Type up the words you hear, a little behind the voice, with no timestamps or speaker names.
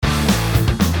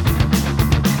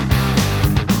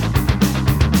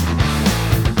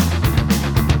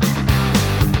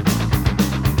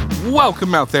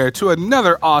Welcome out there to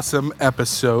another awesome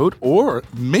episode or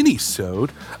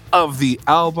minisode of the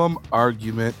Album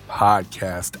Argument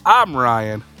Podcast. I'm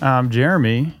Ryan. I'm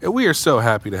Jeremy. And we are so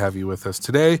happy to have you with us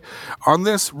today on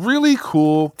this really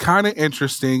cool, kind of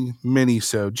interesting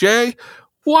minisode. Jay,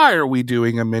 why are we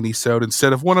doing a minisode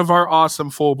instead of one of our awesome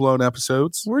full-blown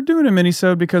episodes? We're doing a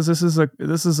minisode because this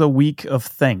is a week of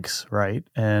thanks, right?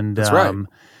 And that's right.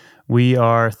 We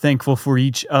are thankful for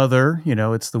each other. You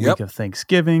know, it's the week of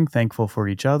Thanksgiving, thankful for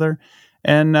each other.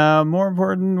 And more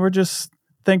important, we're just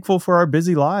thankful for our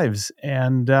busy lives.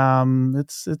 And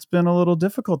it's been a little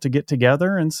difficult to get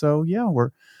together. And so, yeah,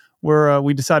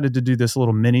 we decided to do this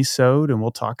little mini-sode, and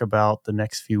we'll talk about the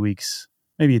next few weeks,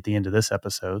 maybe at the end of this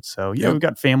episode. So, yeah, we've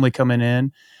got family coming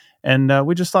in. And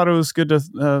we just thought it was good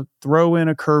to throw in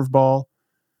a curveball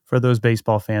for those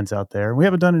baseball fans out there. We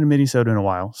haven't done a mini-sode in a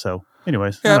while, so...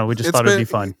 Anyways, we just thought it'd be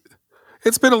fun.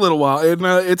 It's been a little while, and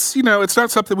it's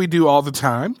not something we do all the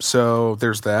time, so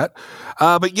there's that.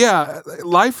 But yeah,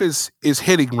 life is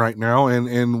hitting right now,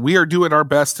 and we are doing our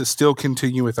best to still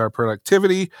continue with our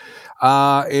productivity,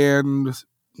 and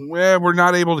we're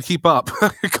not able to keep up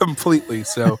completely.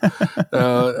 So,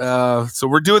 so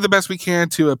we're doing the best we can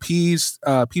to appease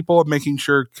people and making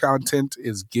sure content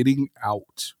is getting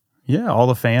out. Yeah, all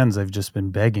the fans have just been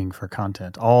begging for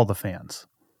content. All the fans.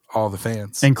 All the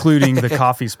fans. Including the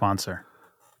coffee sponsor.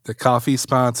 The coffee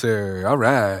sponsor. All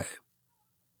right.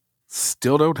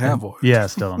 Still don't have one. Yeah,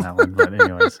 still don't have one. But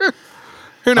anyways.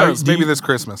 Who knows? Maybe this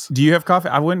Christmas. Do you have coffee?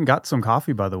 I went and got some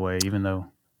coffee, by the way, even though...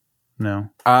 No.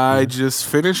 I just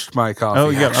finished my coffee. Oh,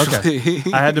 yeah. Okay.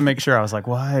 I had to make sure. I was like,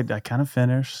 well, I kind of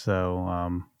finished.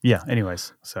 So, yeah.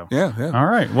 Anyways. So. Yeah. All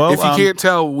right. Well, if you can't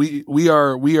tell, we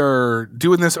are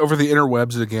doing this over the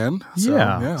interwebs again. So,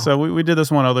 yeah. So we did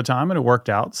this one other time and it worked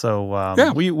out. So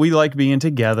we like being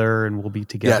together, and we'll be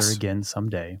together again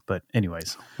someday. But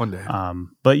anyways. One day.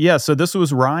 But yeah, so this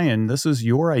was Ryan. This is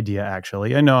your idea,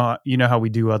 actually. I know, you know how we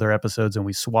do other episodes and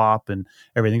we swap and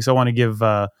everything. So I want to give,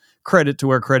 credit to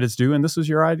where credit's due, and this was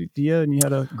your idea, and you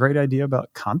had a great idea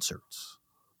about concerts.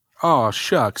 Oh,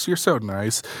 shucks, you're so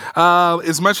nice.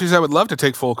 As much as I would love to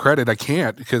take full credit, I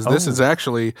can't, because this is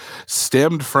actually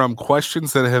stemmed from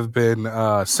questions that have been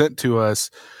sent to us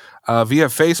via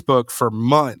Facebook for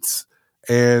months,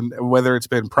 and whether it's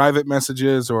been private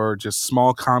messages or just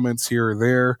small comments here or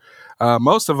there,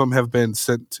 most of them have been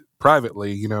sent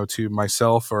privately, to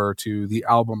myself or to the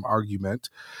Album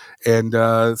Argument. And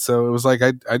so it was like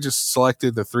I just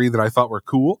selected the three that I thought were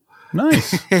cool.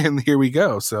 Nice. And here we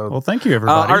go. So, well, thank you,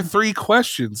 everybody. Our three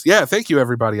questions. Yeah, thank you,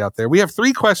 everybody out there. We have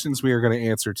three questions we are going to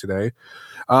answer today.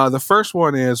 The first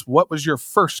one is, what was your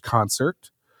first concert?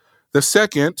 The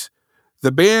second,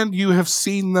 the band you have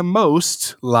seen the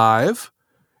most live.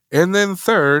 And then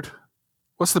third,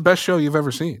 what's the best show you've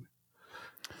ever seen?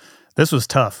 This was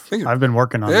tough. I've been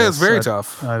working on this. Yeah, it's very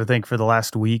tough. I think for the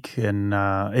last week, and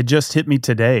it just hit me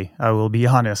today. I will be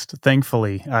honest.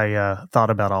 Thankfully, I thought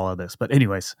about all of this. But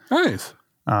anyways. Nice.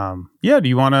 Yeah, do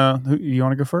you want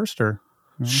to go first? Or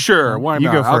Sure, why not?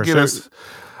 You go first.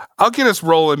 I'll get us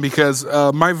rolling, because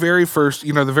my very first,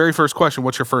 the very first question,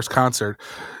 what's your first concert?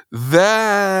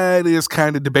 That is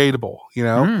kind of debatable,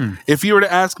 If you were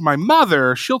to ask my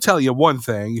mother, she'll tell you one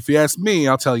thing. If you ask me,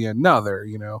 I'll tell you another,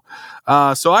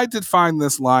 So I did find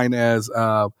this line as,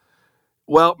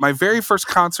 my very first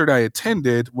concert I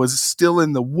attended was still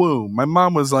in the womb. My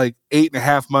mom was like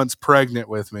 8.5 months pregnant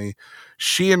with me.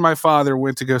 She and my father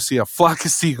went to go see a flock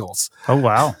of seagulls. Oh,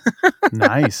 wow.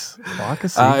 Nice. Flock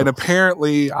of seagulls. And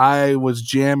apparently I was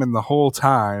jamming the whole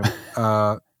time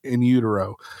in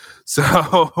utero.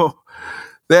 So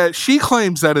that she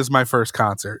claims that is my first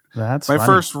concert. That's my funny.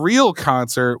 First real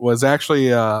concert was actually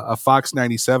a Fox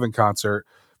 97 concert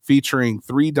featuring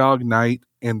Three Dog Night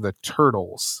and the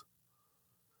Turtles,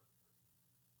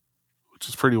 which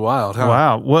is pretty wild, huh?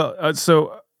 Wow. Well,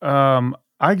 so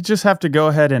I just have to go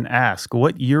ahead and ask,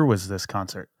 what year was this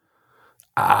concert?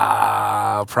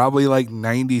 Probably like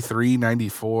 93,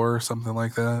 94, something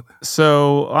like that.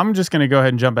 So I'm just going to go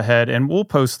ahead and jump ahead, and we'll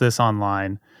post this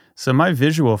online. So my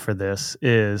visual for this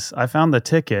is I found the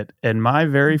ticket, and my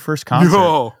very first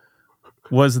concert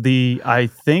was I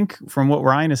think from what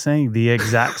Ryan is saying, the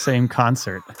exact same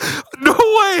concert. No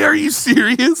way. Are you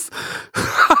serious?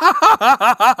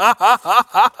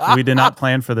 We did not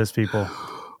plan for this, people.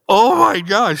 Oh my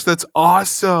gosh, that's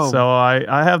awesome. So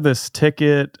I have this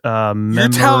ticket, You're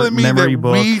telling me memory that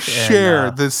book, we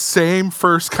share the same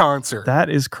first concert. That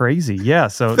is crazy. Yeah.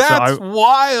 That's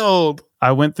wild.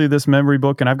 I went through this memory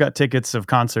book, and I've got tickets of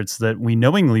concerts that we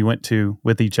knowingly went to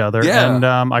with each other. Yeah. And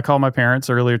I called my parents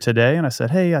earlier today, and I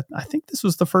said, hey, I think this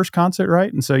was the first concert,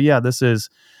 right? And so, yeah, this is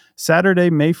Saturday,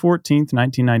 May 14th,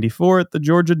 1994 at the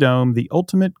Georgia Dome, the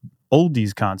Ultimate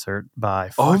Oldies Concert by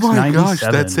Fox 97. Oh my gosh,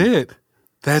 that's it.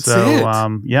 That's it.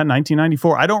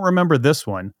 1994. I don't remember this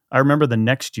one. I remember the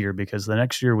next year because the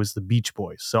next year was the Beach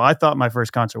Boys. So I thought my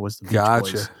first concert was the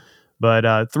Beach Boys.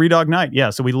 But Three Dog Night, yeah.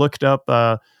 So we looked up.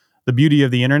 The beauty of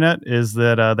the internet is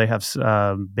that they have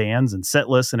bands and set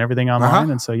lists and everything online.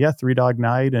 And so, yeah, Three Dog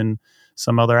Night and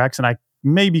some other acts. And I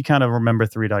maybe kind of remember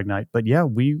Three Dog Night. But yeah,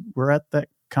 we were at that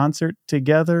concert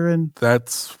together. And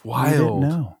that's wild. We didn't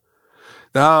know.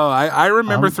 No, I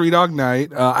remember Three Dog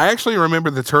Night. I actually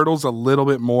remember the Turtles a little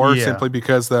bit more simply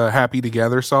because the Happy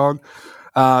Together song.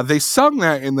 They sung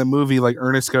that in the movie like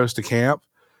Ernest Goes to Camp.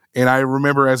 And I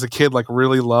remember as a kid like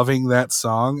really loving that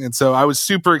song. And so I was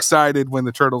super excited when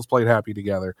the Turtles played Happy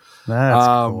Together. That's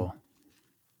cool.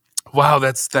 Wow,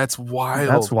 that's wild.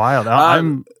 That's wild.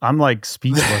 I'm like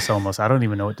speechless almost. I don't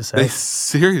even know what to say.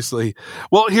 Seriously.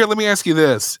 Well, here, let me ask you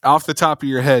this. Off the top of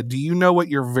your head, do you know what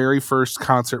your very first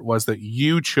concert was that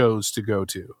you chose to go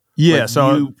to? Yeah, like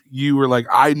so you were like,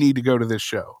 I need to go to this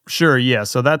show. Sure, yeah.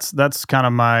 So that's kind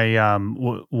of my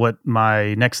what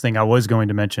my next thing I was going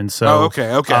to mention. So okay.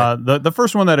 The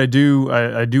first one that I do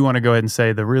want to go ahead and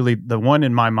say the one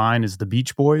in my mind is the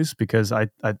Beach Boys because I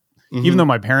even though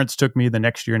my parents took me the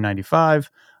next year in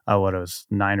 '95, I was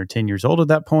 9 or 10 years old at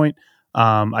that point.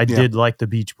 I did like the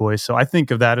Beach Boys, so I think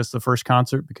of that as the first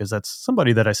concert because that's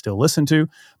somebody that I still listen to.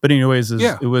 But anyways,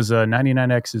 it was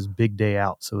 99X's Big Day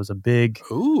Out, so it was a big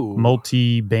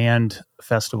multi-band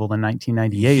festival in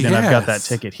 1998, and I've got that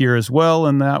ticket here as well,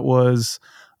 and that was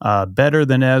Better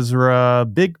Than Ezra,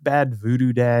 Big Bad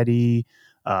Voodoo Daddy,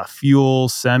 Fuel,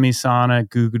 Semisonic,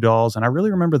 Goo Goo Dolls, and I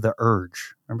really remember The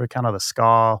Urge. Remember kind of the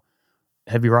ska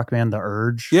heavy rock band, The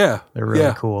Urge? Yeah. They're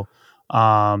really cool.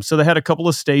 So they had a couple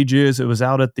of stages. It was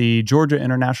out at the Georgia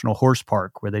International Horse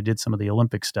Park where they did some of the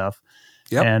Olympic stuff.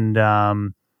 Yep. And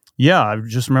I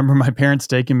just remember my parents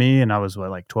taking me, and I was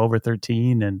like 12 or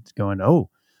 13 and going, oh,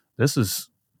 this is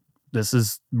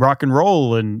rock and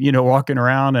roll, and walking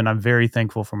around. And I'm very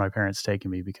thankful for my parents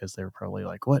taking me because they were probably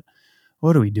like, what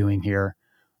are we doing here?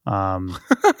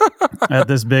 At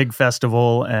this big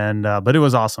festival. And but it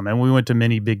was awesome. And we went to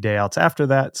many big day outs after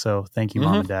that. So thank you,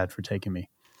 Mom and Dad, for taking me.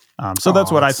 So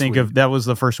that's what I think of. That was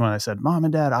the first one I said, Mom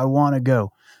and Dad, I want to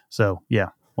go. So yeah,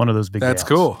 one of those big That's day outs.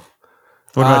 Cool.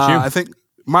 What about you? I think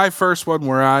my first one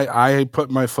where I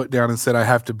put my foot down and said I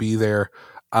have to be there,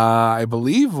 I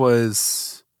believe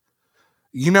was,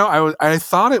 I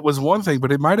thought it was one thing,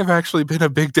 but it might have actually been a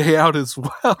big day out as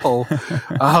well.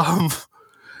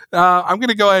 I'm going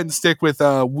to go ahead and stick with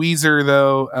Weezer,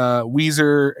 though.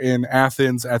 Weezer in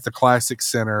Athens at the Classic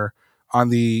Center on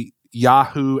the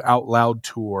Yahoo Out Loud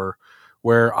tour,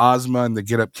 where Ozma and the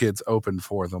Get Up Kids opened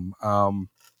for them. I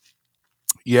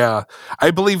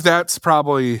believe that's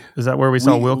probably... Is that where we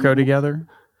saw Wilco together?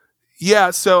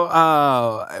 Yeah, so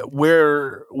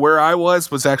where I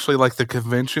was actually like the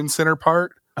convention center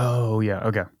part. Oh, yeah.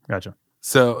 Okay, gotcha.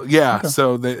 So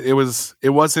so it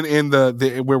wasn't in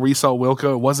the where we saw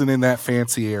Wilco. It wasn't in that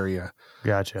fancy area.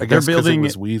 Gotcha. I guess because it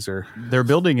was Weezer. They're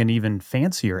building an even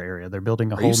fancier area. They're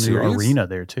building a whole new arena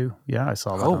there too. Yeah, I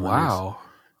saw that. Oh wow!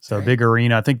 So a big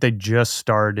arena. I think they just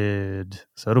started.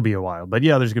 So it'll be a while. But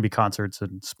yeah, there's gonna be concerts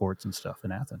and sports and stuff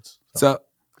in Athens. So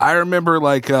I remember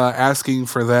asking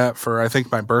for that for I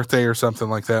think my birthday or something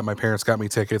like that. My parents got me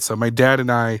tickets. So my dad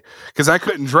and I, because I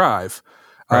couldn't drive.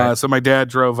 Right. So my dad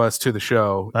drove us to the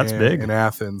show. That's big in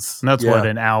Athens. And that's what,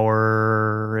 an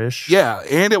hour-ish? Yeah,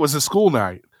 and it was a school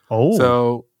night. Oh,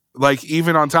 so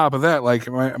even on top of that,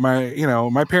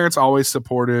 my parents always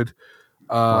supported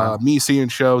me seeing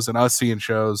shows and us seeing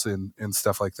shows and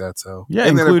stuff like that. So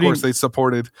and then of course they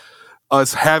supported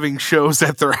us having shows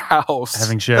at their house.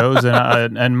 Having shows,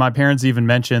 and my parents even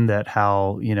mentioned that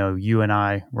how you and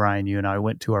I, Ryan, you and I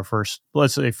went to our first,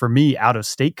 let's say for me, out of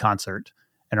state concert.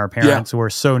 And our parents were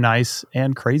so nice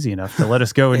and crazy enough to let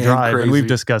us go and drive. Crazy. And we've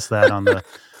discussed that on the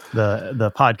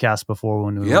podcast before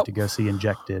when we went to go see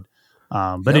Injected.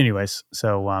 Anyways,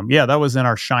 so that was in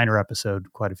our Shiner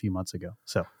episode quite a few months ago.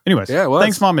 So anyways,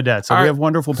 thanks Mom and Dad. So we have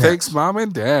wonderful parents. Thanks Mom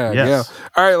and Dad. Yes. Yeah.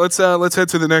 All right, let's head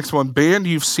to the next one. Band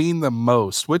you've seen the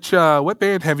most. What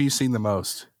band have you seen the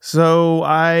most? So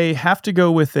I have to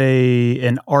go with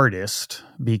an artist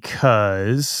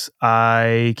because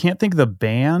I can't think of the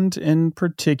band in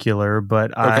particular,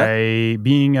 but I,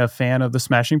 being a fan of the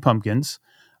Smashing Pumpkins,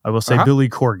 I will say Billy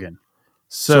Corgan.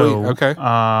 So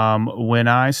when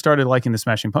I started liking the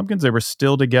Smashing Pumpkins, they were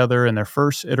still together in their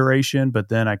first iteration, but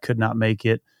then I could not make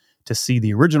it to see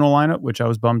the original lineup, which I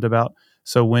was bummed about.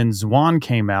 So when Zwan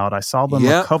came out, I saw them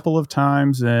a couple of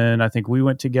times, and I think we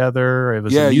went together. It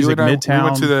was in Music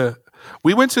Midtown.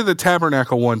 We went to the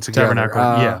Tabernacle one together.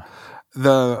 Yeah.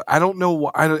 I don't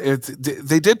know.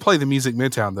 They did play the Music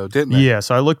Midtown though, didn't they? Yeah.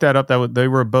 So I looked that up. They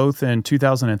were both in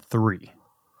 2003.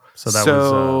 So that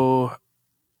was.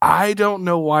 I don't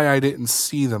know why I didn't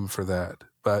see them for that,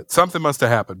 but something must have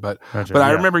happened. But Gotcha,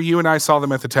 I remember you and I saw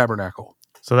them at the Tabernacle.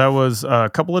 So that was a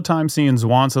couple of times seeing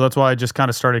Zwan. So that's why I just kind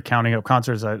of started counting up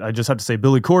concerts. I just had to say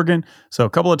Billy Corgan. So a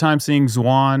couple of times seeing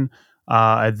Zwan.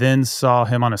 I then saw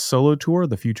him on a solo tour,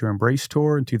 the Future Embrace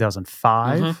tour in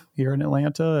 2005 here in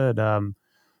Atlanta.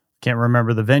 Can't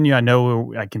remember the venue. I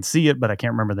know I can see it, but I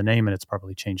can't remember the name, and it's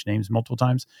probably changed names multiple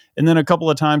times. And then a couple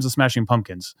of times the Smashing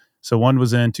Pumpkins. So one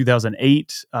was in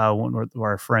 2008, one with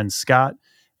our friend Scott,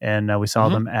 and we saw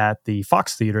them at the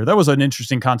Fox Theater. That was an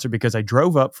interesting concert because I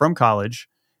drove up from college,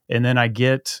 and then I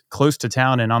get close to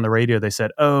town, and on the radio they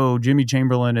said, "Oh, Jimmy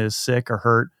Chamberlain is sick or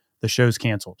hurt. The show's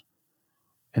canceled."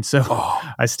 And so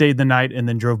I stayed the night and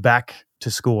then drove back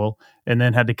to school and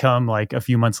then had to come like a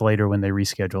few months later when they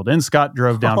rescheduled. And Scott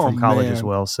drove down from college as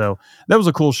well. So that was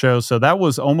a cool show. So that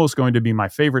was almost going to be my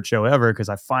favorite show ever because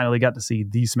I finally got to see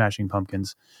the Smashing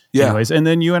Pumpkins. Yeah. Anyways, and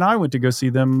then you and I went to go see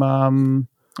them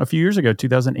a few years ago,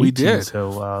 2018. We did.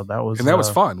 So that was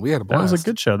fun. We had a blast. That was a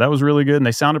good show. That was really good. And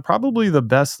they sounded probably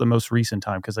the most recent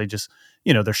time because they just,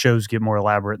 their shows get more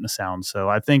elaborate in the sound. So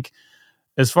I think,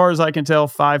 as far as I can tell,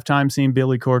 5 times seeing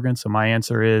Billy Corgan. So my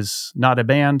answer is not a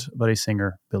band, but a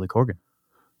singer, Billy Corgan.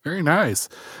 Very nice.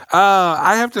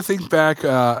 I have to think back.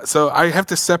 So I have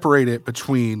to separate it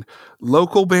between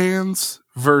local bands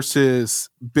versus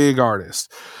big artists.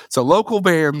 So local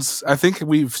bands, I think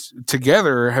we've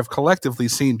together have collectively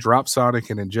seen Drop Sonic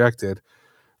and Injected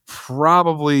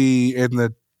probably in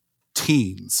the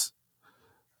teens,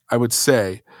 I would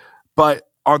say. But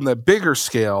on the bigger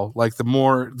scale, like the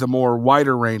more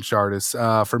wider range artists,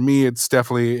 for me,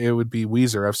 it would be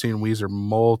Weezer. I've seen Weezer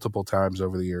multiple times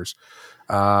over the years.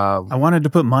 I wanted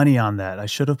to put money on that. I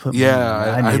should have put money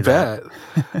on that. I bet.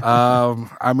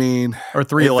 I mean, or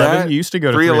 311. You used to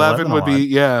go to 311 would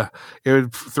be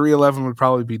 311 would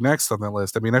probably be next on that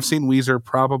list. I mean, I've seen Weezer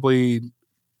probably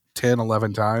 10,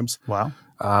 11 times. Wow.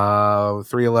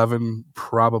 311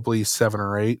 probably 7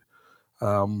 or 8.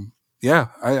 Yeah,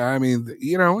 I mean,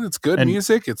 it's good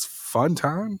music. It's fun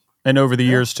time. And over the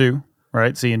years too,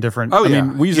 right? Seeing different. I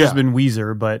mean, Weezer's been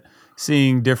Weezer, but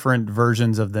seeing different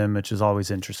versions of them, which is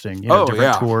always interesting.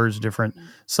 Different tours, different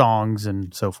songs,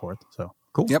 and so forth. So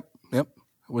cool. Yep.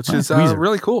 Which is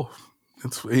really cool.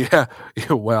 It's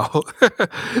well,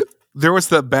 there was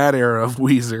the bad era of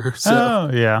Weezer.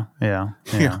 So.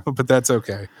 Yeah. But that's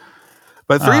okay.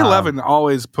 But 311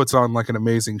 always puts on like an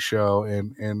amazing show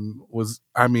and was,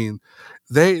 I mean,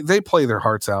 they play their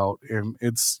hearts out and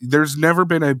there's never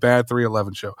been a bad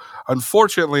 311 show.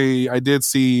 Unfortunately, I did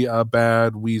see a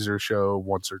bad Weezer show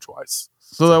once or twice.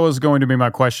 So that was going to be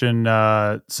my question.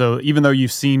 So even though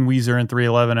you've seen Weezer in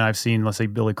 311 and I've seen, let's say,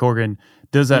 Billy Corgan,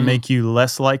 does that make you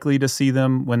less likely to see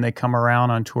them when they come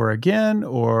around on tour again,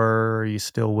 or are you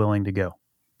still willing to go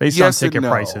based on ticket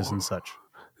prices and such?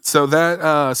 So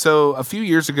a few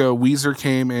years ago, Weezer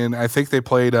came in. I think they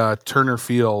played Turner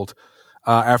Field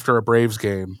after a Braves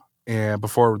game, and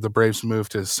before the Braves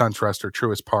moved to SunTrust or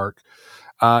Truist Park.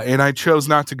 And I chose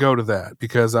not to go to that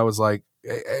because I was like,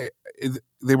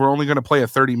 they were only going to play a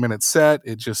 30-minute set.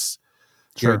 It just,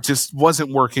 it just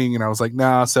wasn't working, and I was like,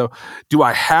 nah. So, do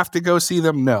I have to go see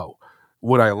them? No.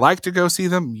 Would I like to go see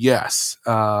them? Yes.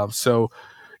 So.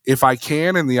 If I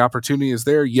can and the opportunity is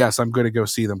there, yes, I'm going to go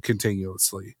see them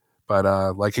continuously.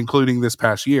 But like including this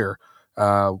past year,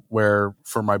 where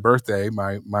for my birthday,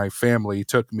 my family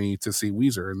took me to see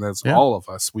Weezer, and that's all of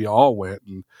us. We all went,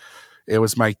 and it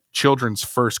was my children's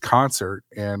first concert,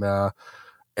 and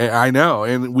I know,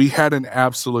 and we had an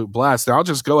absolute blast. And I'll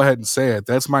just go ahead and say it.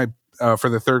 That's my for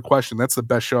the third question. That's the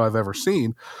best show I've ever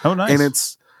seen. Oh, nice! And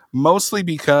it's mostly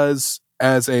because,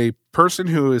 as a person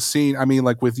who has seen, I mean,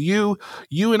 like with you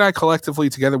and I collectively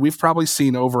together, we've probably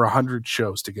seen over 100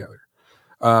 shows together.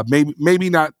 Maybe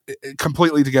not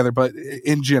completely together, but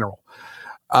in general.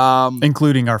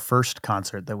 Including our first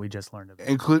concert that we just learned about.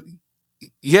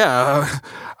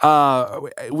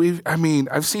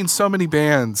 I've seen so many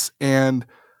bands, and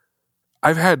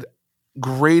I've had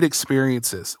great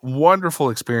experiences, wonderful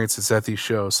experiences at these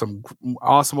shows. Some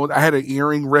awesome ones. I had an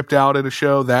earring ripped out at a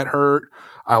show that hurt.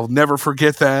 I'll never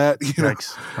forget that.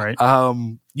 Right.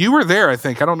 You were there, I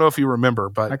think. I don't know if you remember,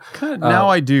 but now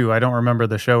I do. I don't remember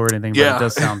the show or anything, but it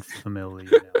does sound familiar.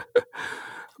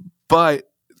 But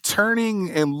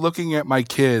turning and looking at my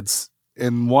kids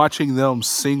and watching them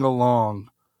sing along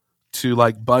to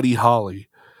like Buddy Holly,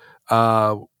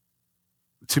 to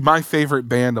to my favorite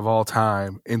band of all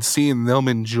time and seeing them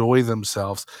enjoy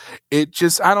themselves, it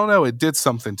just, I don't know, it did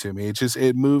something to me.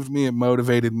 It moved me, it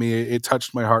motivated me, it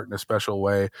touched my heart in a special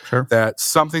way. Sure. That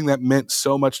something that meant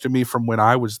so much to me from when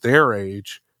I was their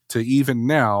age to even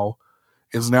now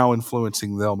is now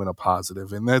influencing them in a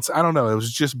positive. And that's, I don't know, it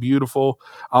was just beautiful.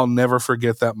 I'll never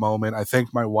forget that moment. I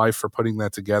thank my wife for putting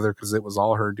that together because it was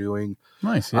all her doing.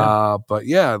 Nice, yeah. But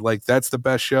yeah, like that's the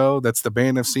best show. That's the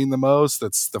band I've seen the most.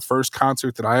 That's the first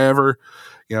concert that I ever,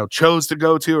 chose to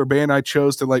go to, or band I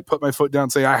chose to like put my foot down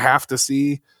and say, I have to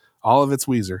see. All of it's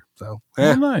Weezer. So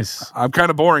nice. I'm kind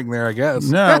of boring there, I guess.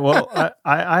 No, well,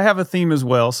 I have a theme as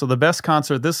well. So the best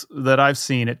concert that I've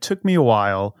seen, it took me a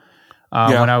while.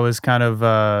 When I was kind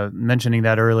of mentioning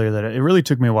that earlier, that it really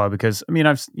took me a while because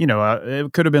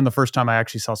it could have been the first time I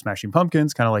actually saw Smashing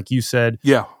Pumpkins, kind of like you said.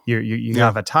 Yeah, you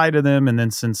have a tie to them, and then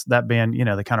since that band,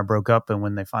 they kind of broke up, and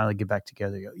when they finally get back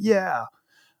together, you go, yeah.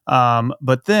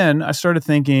 But then I started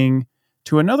thinking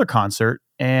to another concert,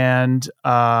 and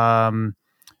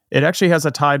it actually has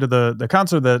a tie to the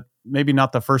concert that maybe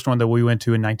not the first one that we went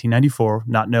to in 1994,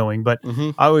 not knowing, but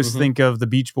I always think of the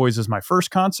Beach Boys as my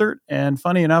first concert. And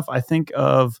funny enough, I think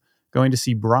of going to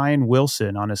see Brian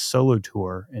Wilson on his solo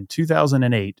tour in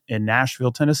 2008 in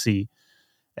Nashville, Tennessee,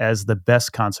 as the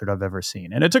best concert I've ever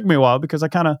seen. And it took me a while because I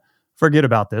kind of forget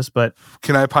about this, but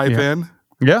can I pipe in?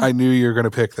 Yeah. I knew you were going to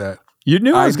pick that. You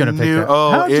knew I was going to pick that. Oh,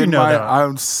 how did you know that?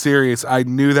 I'm serious. I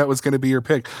knew that was going to be your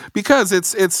pick because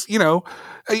it's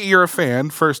you're a fan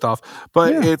first off,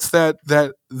 but it's that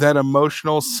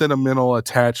emotional, sentimental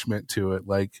attachment to it.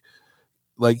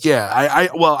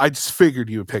 I just figured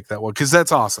you would pick that one because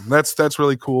that's awesome. That's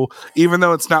really cool. Even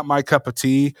though it's not my cup of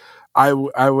tea, I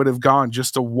would have gone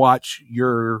just to watch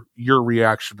your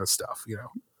reaction to stuff.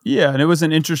 Yeah, and it was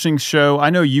an interesting show.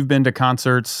 I know you've been to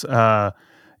concerts.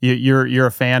 You're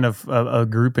a fan of a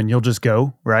group and you'll just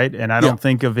go, right? And I don't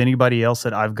think of anybody else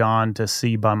that I've gone to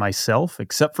see by myself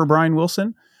except for Brian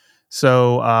Wilson.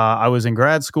 So I was in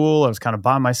grad school. I was kind of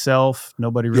by myself.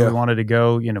 Nobody really wanted to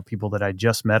go, people that I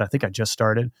just met. I think I just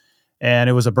started. And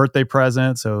it was a birthday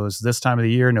present. So it was this time of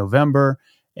the year, November.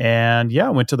 And I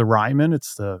went to the Ryman.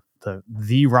 It's the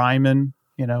Ryman,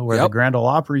 where the Grand Ole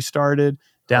Opry started,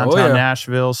 downtown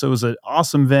Nashville. So it was an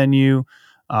awesome venue.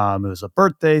 It was a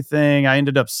birthday thing. I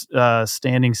ended up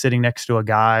sitting next to a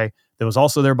guy that was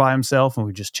also there by himself, and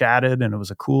we just chatted, and it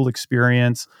was a cool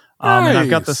experience. Nice. And I've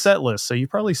got the set list, so you've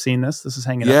probably seen this. This is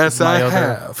hanging up. Yes, I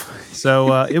have.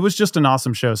 So it was just an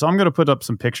awesome show. So I'm going to put up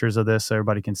some pictures of this so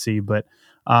everybody can see. But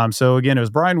so again, it was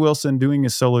Brian Wilson doing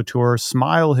his solo tour.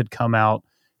 Smile had come out,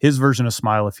 his version of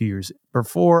Smile a few years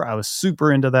before. I was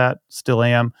super into that, still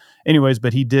am. Anyways,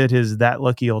 but he did his That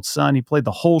Lucky Old Son. He played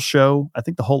the whole show, I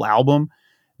think the whole album.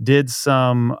 Did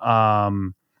some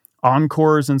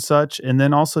encores and such, and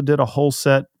then also did a whole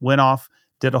set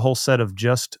of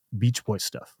just Beach Boys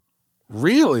stuff.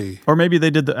 Really? Or maybe they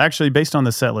did actually based on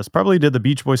the set list, probably did the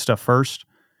Beach Boys stuff first,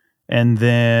 and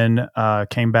then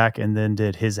came back and then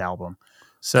did his album.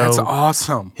 So that's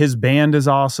awesome. His band is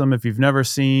awesome. If you've never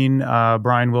seen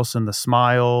Brian Wilson, The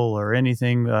Smile or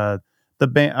anything, the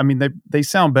band, I mean, they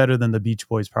sound better than the Beach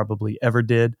Boys probably ever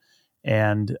did.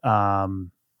 And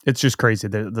it's just crazy.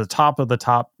 The top of the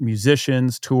top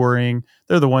musicians touring.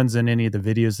 They're the ones in any of the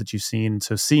videos that you've seen.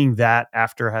 So seeing that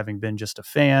after having been just a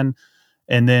fan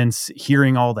and then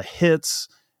hearing all the hits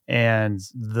and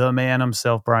the man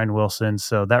himself, Brian Wilson.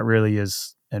 So that really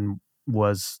is and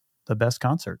was the best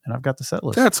concert. And I've got the set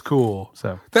list. That's cool.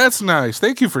 So that's nice.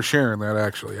 Thank you for sharing that,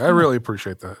 actually. I really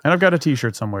appreciate that. And I've got a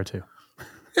t-shirt somewhere too.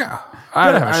 Yeah.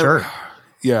 I have a shirt.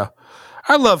 Yeah.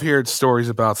 I love hearing stories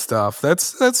about stuff.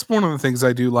 That's one of the things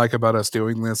I do like about us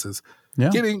doing this is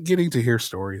getting to hear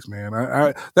stories, man.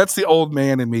 I that's the old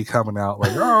man in me coming out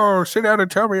like, oh, sit down and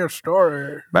tell me a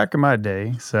story. Back in my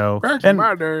day.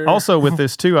 My day. Also with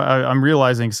this too, I'm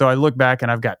realizing, so I look back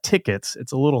and I've got tickets.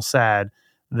 It's a little sad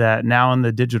that now in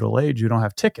the digital age, you don't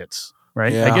have tickets,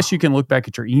 right? Yeah. I guess you can look back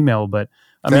at your email, but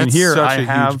mean, here I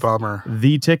have bummer.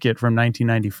 The ticket from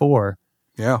 1994.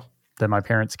 Yeah. That my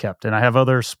parents kept. And I have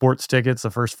other sports tickets,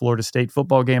 the first Florida State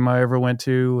football game I ever went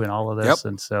to and all of this. Yep.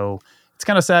 And so it's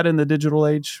kind of sad in the digital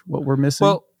age, what we're missing.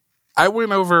 Well, I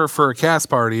went over for a cast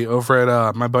party over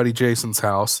at my buddy Jason's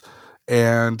house,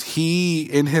 and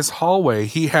in his hallway,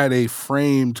 he had a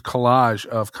framed collage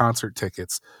of concert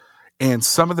tickets. And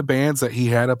some of the bands that he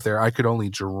had up there, I could only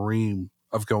dream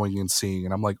of going and seeing.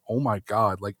 And I'm like, oh my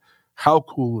God, like how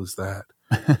cool is that?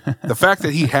 The fact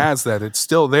that he has that, it's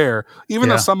still there, even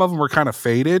though some of them were kind of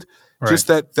faded, just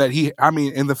that he, I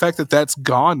mean, and the fact that that's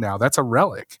gone now, that's a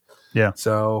relic. Yeah.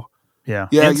 So, yeah,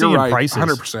 you're seeing right. prices.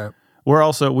 100%. We're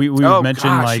also we've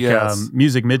mentioned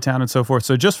Music Midtown and so forth.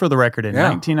 So just for the record, in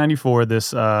 1994,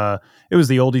 this it was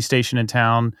the oldie station in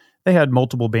town. They had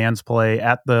multiple bands play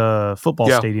at the football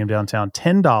stadium downtown.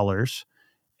 $10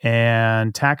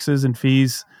 and taxes and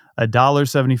fees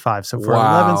 $1.75. So for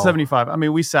 $11.75, I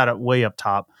mean, we sat it way up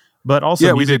top. But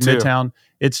also Music Midtown,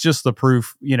 it's just the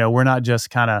proof. We're not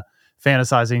just kind of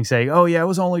fantasizing, saying, "Oh yeah, it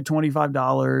was only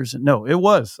 $25." No, it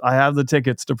was. I have the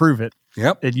tickets to prove it.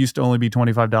 Yep. It used to only be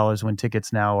 $25 when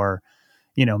tickets now are,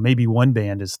 maybe one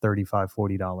band is $35,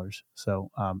 $40. So,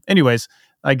 anyways,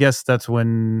 I guess that's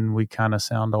when we kind of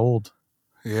sound old.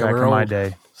 Yeah, back we're in my old.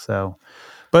 day. So,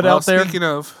 but out there, speaking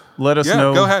of, let us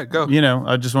know. Go ahead. Go.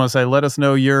 I just want to say, let us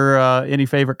know your any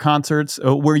favorite concerts.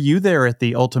 Were you there at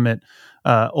the Ultimate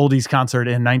Oldies concert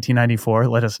in 1994?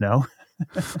 Let us know.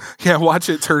 Yeah, watch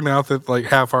it turn out that like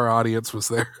half our audience was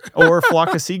there. Or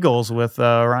Flock of Seagulls with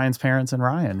Ryan's parents and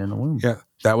Ryan in the womb. Yeah,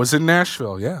 that was in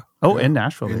Nashville. Yeah. Oh, in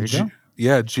Nashville. There you go.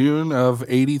 Yeah, June of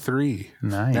 '83.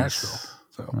 Nice. Nashville.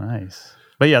 So. Nice.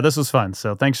 But yeah, this was fun.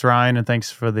 So thanks, Ryan, and thanks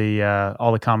for the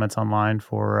all the comments online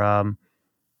for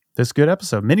this good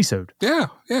episode, Minisode. Yeah,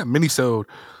 Minisode.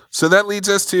 So that leads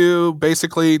us to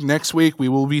basically next week we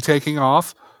will be taking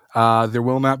off. There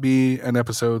will not be an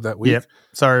episode that week. Yep.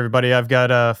 Sorry, everybody. I've got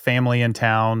a family in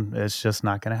town. It's just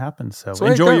not going to happen. So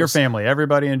enjoy your family.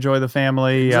 Everybody enjoy the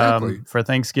family for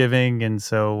Thanksgiving. And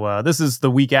so this is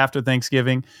the week after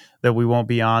Thanksgiving that we won't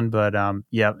be on. But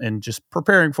and just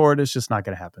preparing for it is just not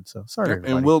going to happen. So sorry,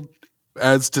 everybody. And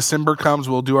as December comes,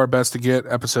 we'll do our best to get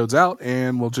episodes out.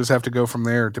 And we'll just have to go from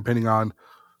there depending on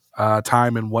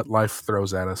time and what life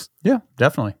throws at us. Yeah,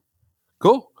 definitely.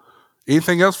 Cool.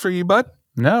 Anything else for you, bud?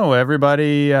 No,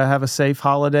 everybody have a safe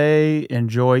holiday.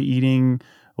 Enjoy eating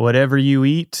whatever you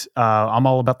eat. I'm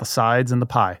all about the sides and the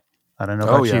pie. I don't know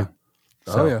about you.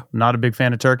 So, not a big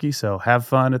fan of turkey, so have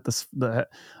fun at I'm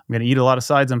going to eat a lot of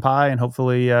sides and pie, and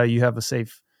hopefully you have a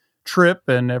safe trip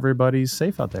and everybody's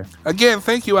safe out there. Again,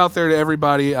 thank you out there to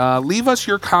everybody. Leave us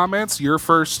your comments, your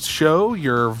first show,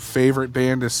 your favorite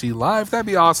band to see live. That'd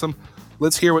be awesome.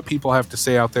 Let's hear what people have to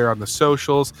say out there on the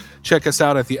socials. Check us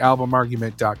out at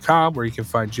thealbumargument.com where you can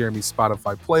find Jeremy's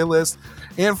Spotify playlist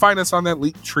and find us on that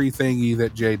Linktree thingy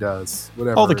that Jay does.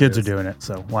 Whatever. All the kids are doing it,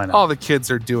 so why not? All the kids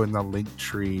are doing the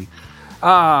Linktree.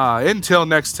 Until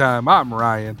next time, I'm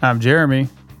Ryan. I'm Jeremy.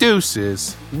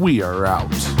 Deuces. We are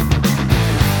out.